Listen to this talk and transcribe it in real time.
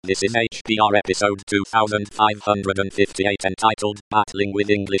This is HPR episode 2558 entitled Battling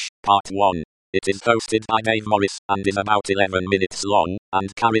with English, Part 1. It is hosted by Dave Morris and is about 11 minutes long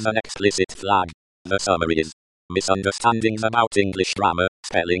and carries an explicit flag. The summary is misunderstandings about English grammar,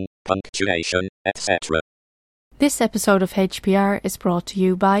 spelling, punctuation, etc. This episode of HPR is brought to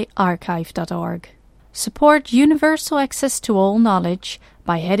you by archive.org. Support universal access to all knowledge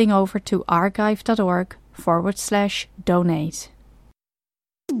by heading over to archive.org/donate.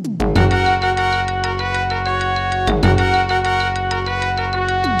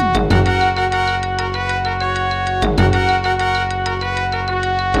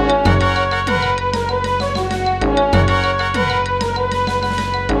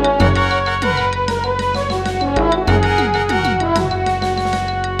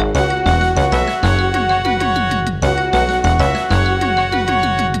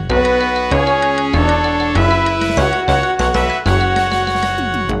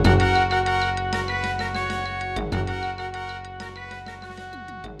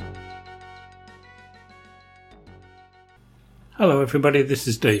 Hello everybody, this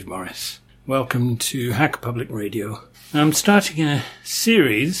is Dave Morris. Welcome to Hacker Public Radio. I'm starting a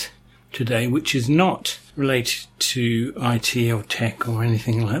series today which is not related to IT or tech or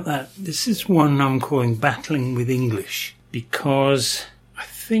anything like that. This is one I'm calling Battling with English, because I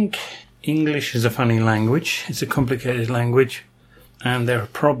think English is a funny language. It's a complicated language, and there are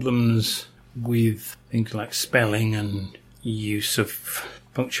problems with things like spelling and use of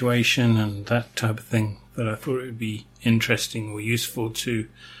punctuation and that type of thing that I thought it would be interesting or useful to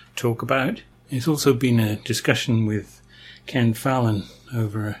talk about. It's also been a discussion with Ken Fallon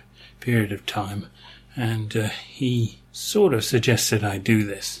over a period of time, and he sort of suggested I do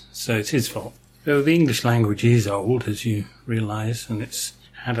this, so it's his fault. So the English language is old, as you realise, and it's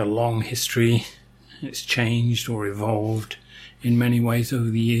had a long history. It's changed or evolved in many ways over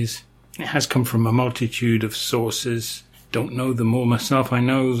the years. It has come from a multitude of sources. Don't know them all myself. I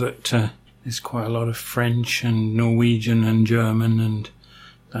know that there's quite a lot of French and Norwegian and German and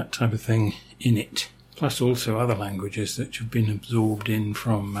that type of thing in it. Plus also other languages that have been absorbed in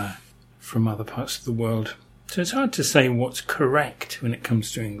from other parts of the world. So it's hard to say what's correct when it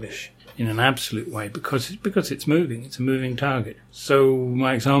comes to English in an absolute way because it's moving. It's a moving target. So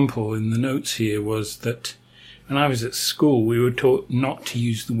my example in the notes here was that when I was at school, we were taught not to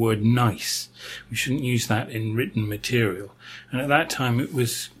use the word nice. We shouldn't use that in written material. And at that time, it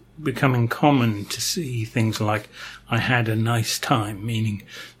was becoming common to see things like, I had a nice time, meaning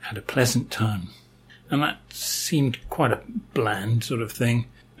had a pleasant time. And that seemed quite a bland sort of thing.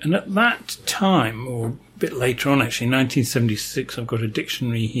 And at that time, or a bit later on actually, 1976, I've got a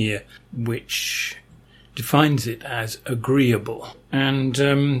dictionary here which defines it as agreeable. And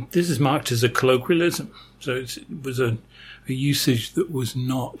this is marked as a colloquialism. So it was a usage that was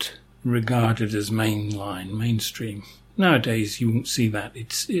not regarded as mainstream. Nowadays, you won't see that.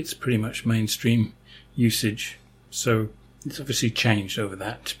 It's pretty much mainstream usage. So it's obviously changed over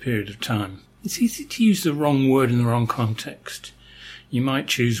that period of time. It's easy to use the wrong word in the wrong context. You might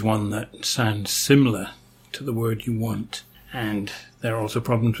choose one that sounds similar to the word you want. And there are also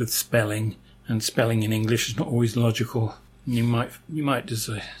problems with spelling. And spelling in English is not always logical. You might, as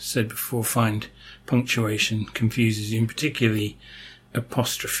I said before, find punctuation confuses you, and particularly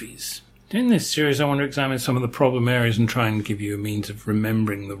apostrophes. In this series, I want to examine some of the problem areas and try and give you a means of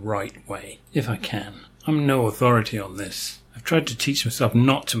remembering the right way, if I can. I'm no authority on this. I've tried to teach myself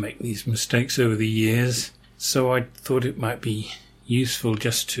not to make these mistakes over the years, so I thought it might be useful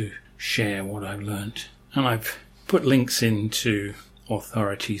just to share what I've learnt. And I've put links into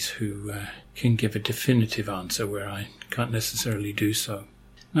authorities who can give a definitive answer where I can't necessarily do so.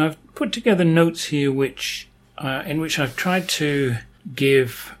 Now, I've put together notes here in which I've tried to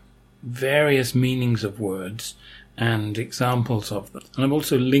give various meanings of words and examples of them. And I've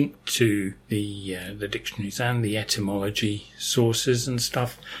also linked to the dictionaries and the etymology sources and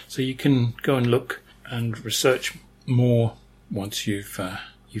stuff, so you can go and look and research more once you've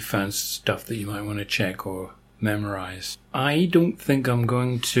found stuff that you might want to check or memorize. I don't think I'm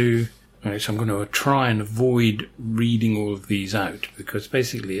going to try and avoid reading all of these out, because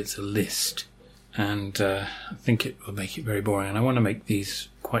basically it's a list, and I think it will make it very boring, and I want to make these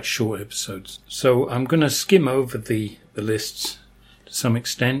quite short episodes. So I'm going to skim over the lists to some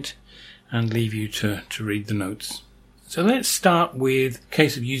extent and leave you to read the notes. So let's start with the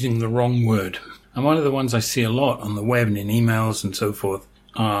case of using the wrong word. And one of the ones I see a lot on the web and in emails and so forth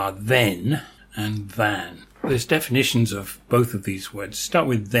are then and than. There's definitions of both of these words. Start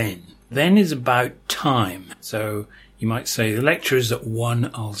with then. Then is about time. So you might say, the lecture is at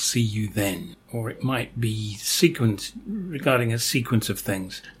 1, I'll see you then. or it might be sequence regarding a sequence of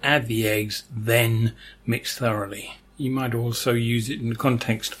things. Add the eggs, then mix thoroughly. You might also use it in the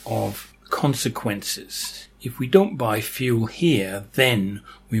context of consequences. If we don't buy fuel here, then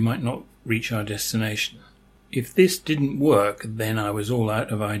we might not reach our destination. If this didn't work, then I was all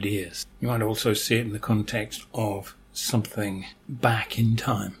out of ideas. You might also see it in the context of something back in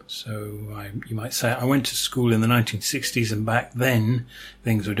time. So you might say, I went to school in the 1960s and back then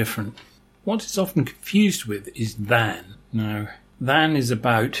things were different. What it's often confused with is than. Now, than is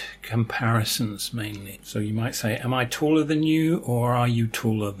about comparisons mainly. So you might say, am I taller than you, or are you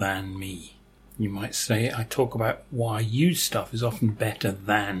taller than me? You might say, I talk about why used stuff is often better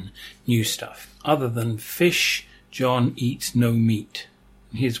than new stuff. Other than fish, John eats no meat.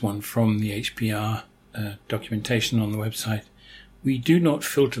 Here's one from the HPR documentation on the website. We do not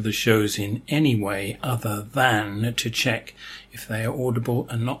filter the shows in any way other than to check if they are audible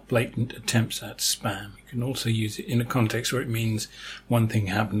and not blatant attempts at spam. You can also use it in a context where it means one thing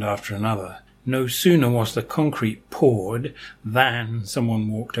happened after another. No sooner was the concrete poured than someone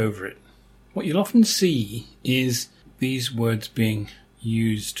walked over it. What you'll often see is these words being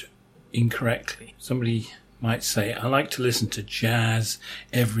used incorrectly. Somebody might say, I like to listen to jazz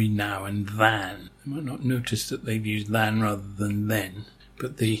every now and then. You might not notice that they've used than rather than then,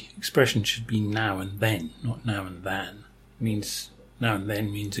 but the expression should be now and then, not now and then. It means now and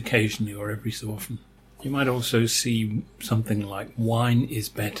then means occasionally or every so often. You might also see something like wine is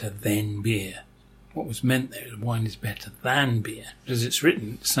better than beer. What was meant there is wine is better than beer. As it's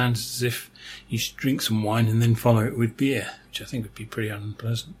written, it sounds as if you should drink some wine and then follow it with beer, which I think would be pretty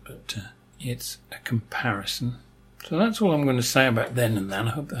unpleasant, but it's a comparison. So that's all I'm going to say about then and then.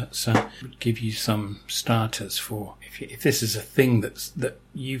 I hope that would give you some starters for if this is a thing that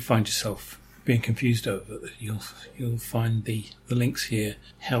you find yourself being confused over, that you'll find the links here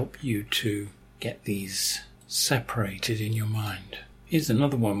help you to get these separated in your mind. Here's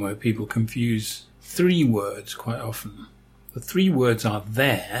another one where people confuse three words quite often. The three words are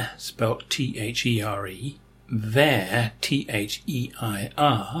there, spelt T-H-E-R-E, there,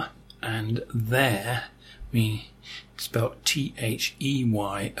 T-H-E-I-R, and there, spelt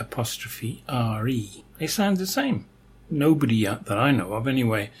T-H-E-Y''R-E. They sound the same. Nobody that I know of,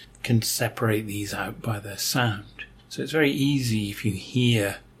 anyway, can separate these out by their sound. So it's very easy if you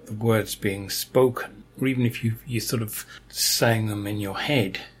hear the words being spoken, or even if you're sort of saying them in your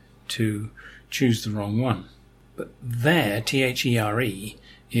head, to choose the wrong one. But there, T-H-E-R-E,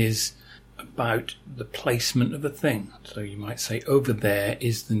 is about the placement of a thing. So you might say, over there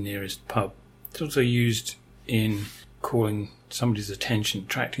is the nearest pub. It's also used in calling somebody's attention,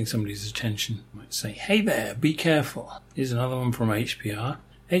 attracting somebody's attention. You might say, hey there, be careful. Here's another one from HPR.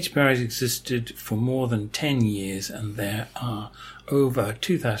 HPR has existed for more than 10 years and there are over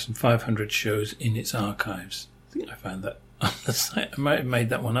 2,500 shows in its archives. I think I found that on the site. I might have made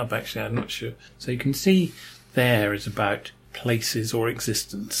that one up actually, I'm not sure. So you can see there is about places or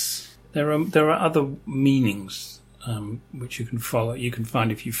existence. There are other meanings which you can follow. You can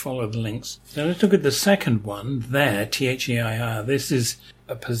find if you follow the links. So let's look at the second one there, T-H-E-I-R. This is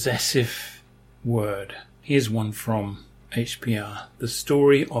a possessive word. Here's one from HPR. The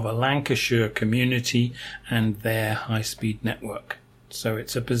story of a Lancashire community and their high-speed network. So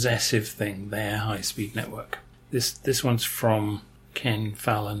it's a possessive thing, their high-speed network. This one's from Ken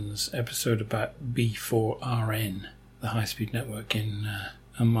Fallon's episode about B4RN, the high-speed network in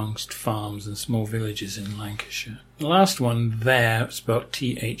amongst farms and small villages in Lancashire. The last one there, spelled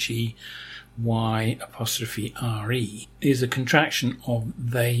T-H-E-Y''R-E, is a contraction of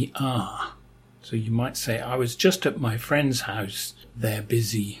they are. So you might say, I was just at my friend's house, they're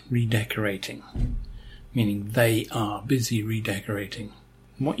busy redecorating. Meaning they are busy redecorating.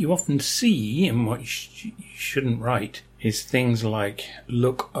 And what you often see, and what you shouldn't write, is things like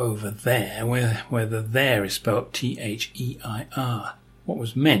look over there, where the there is spelled T-H-E-I-R. What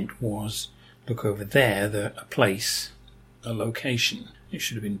was meant was look over there, a place, a location. It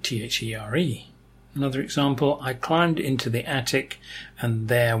should have been T-H-E-R-E. Another example, I climbed into the attic and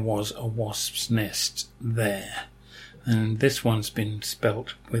there was a wasp's nest there. And this one's been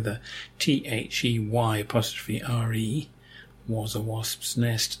spelt with a T-H-E-Y''R-E, was a wasp's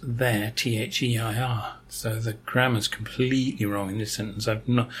nest there, T-H-E-I-R. So the grammar's completely wrong in this sentence.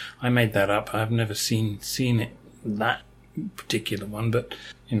 I made that up. I've never seen it, that particular one, but,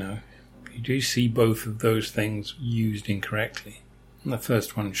 you do see both of those things used incorrectly. And the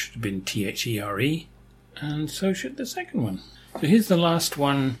first one should have been T-H-E-R-E, and so should the second one. So here's the last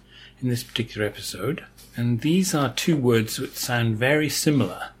one in this particular episode, and these are two words that sound very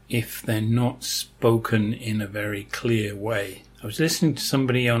similar if they're not spoken in a very clear way. I was listening to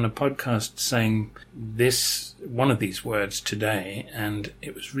somebody on a podcast saying one of these words today, and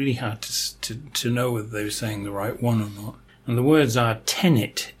it was really hard to know whether they were saying the right one or not. And the words are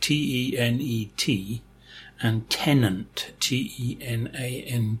tenet, T-E-N-E-T, and tenant,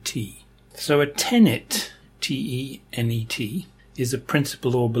 T-E-N-A-N-T. So a tenet, T-E-N-E-T, is a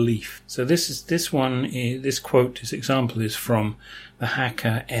principle or belief. So this example is from the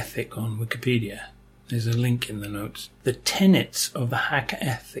hacker ethic on Wikipedia. There's a link in the notes. The tenets of the hacker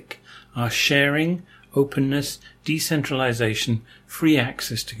ethic are sharing, openness, decentralization, free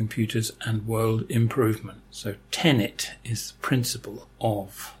access to computers, and world improvement. So tenet is the principle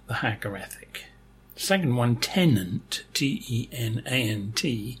of the hacker ethic. The second one, tenant,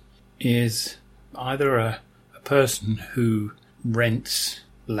 T-E-N-A-N-T, is either a person who rents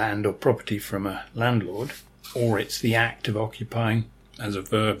land or property from a landlord, or it's the act of occupying, as a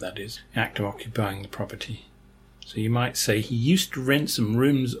verb that is, the act of occupying the property. So you might say he used to rent some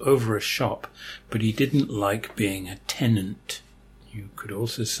rooms over a shop, but he didn't like being a tenant. You could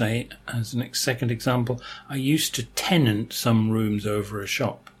also say, as a second example, I used to tenant some rooms over a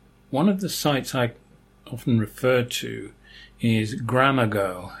shop. One of the sites I often refer to is Grammar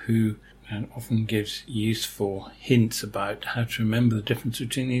Girl, who often gives useful hints about how to remember the difference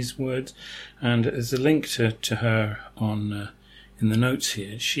between these words. And there's a link to her on in the notes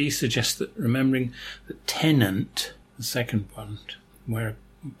here. She suggests that remembering that tenant, the second one, where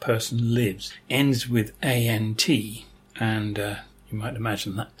a person lives, ends with A-N-T, and you might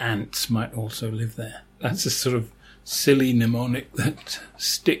imagine that ants might also live there. That's a sort of silly mnemonic that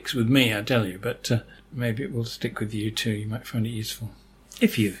sticks with me, I tell you, but maybe it will stick with you too. You might find it useful.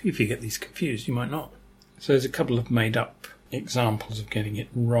 If you get these confused, you might not. So there's a couple of made-up examples of getting it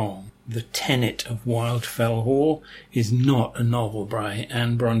wrong. The Tenet of Wildfell Hall is not a novel by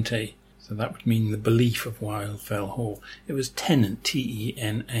Anne Bronte. So that would mean The Belief of Wildfell Hall. It was Tenant,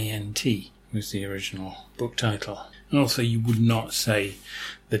 T-E-N-A-N-T, was the original book title. And also you would not say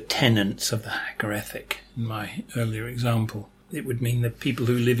the tenets of the hacker ethic in my earlier example. It would mean the people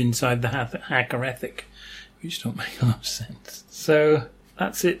who live inside the hacker ethic, which don't make a lot of sense. So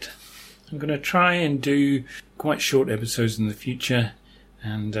that's it. I'm going to try and do quite short episodes in the future,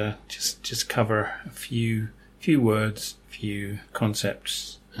 and just cover a few words, a few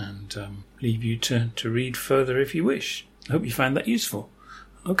concepts, and leave you to read further if you wish. I hope you find that useful.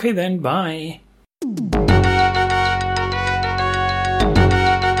 Okay then, bye.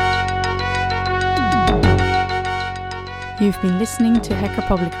 You've been listening to Hacker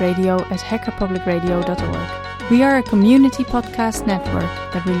Public Radio at hackerpublicradio.org. We are a community podcast network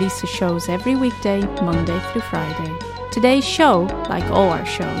that releases shows every weekday, Monday through Friday. Today's show, like all our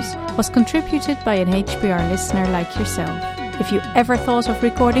shows, was contributed by an HPR listener like yourself. If you ever thought of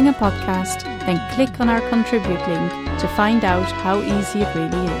recording a podcast, then click on our contribute link to find out how easy it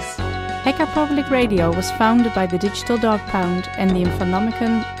really is. Hacker Public Radio was founded by the Digital Dog Pound and the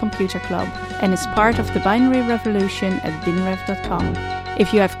Infonomicon Computer Club and is part of the binary revolution at binrev.com.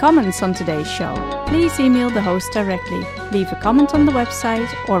 If you have comments on today's show, please email the host directly, leave a comment on the website,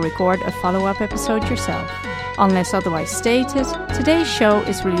 or record a follow-up episode yourself. Unless otherwise stated, today's show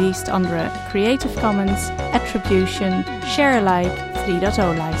is released under a Creative Commons Attribution Share Alike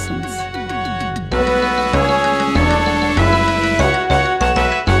 3.0 license.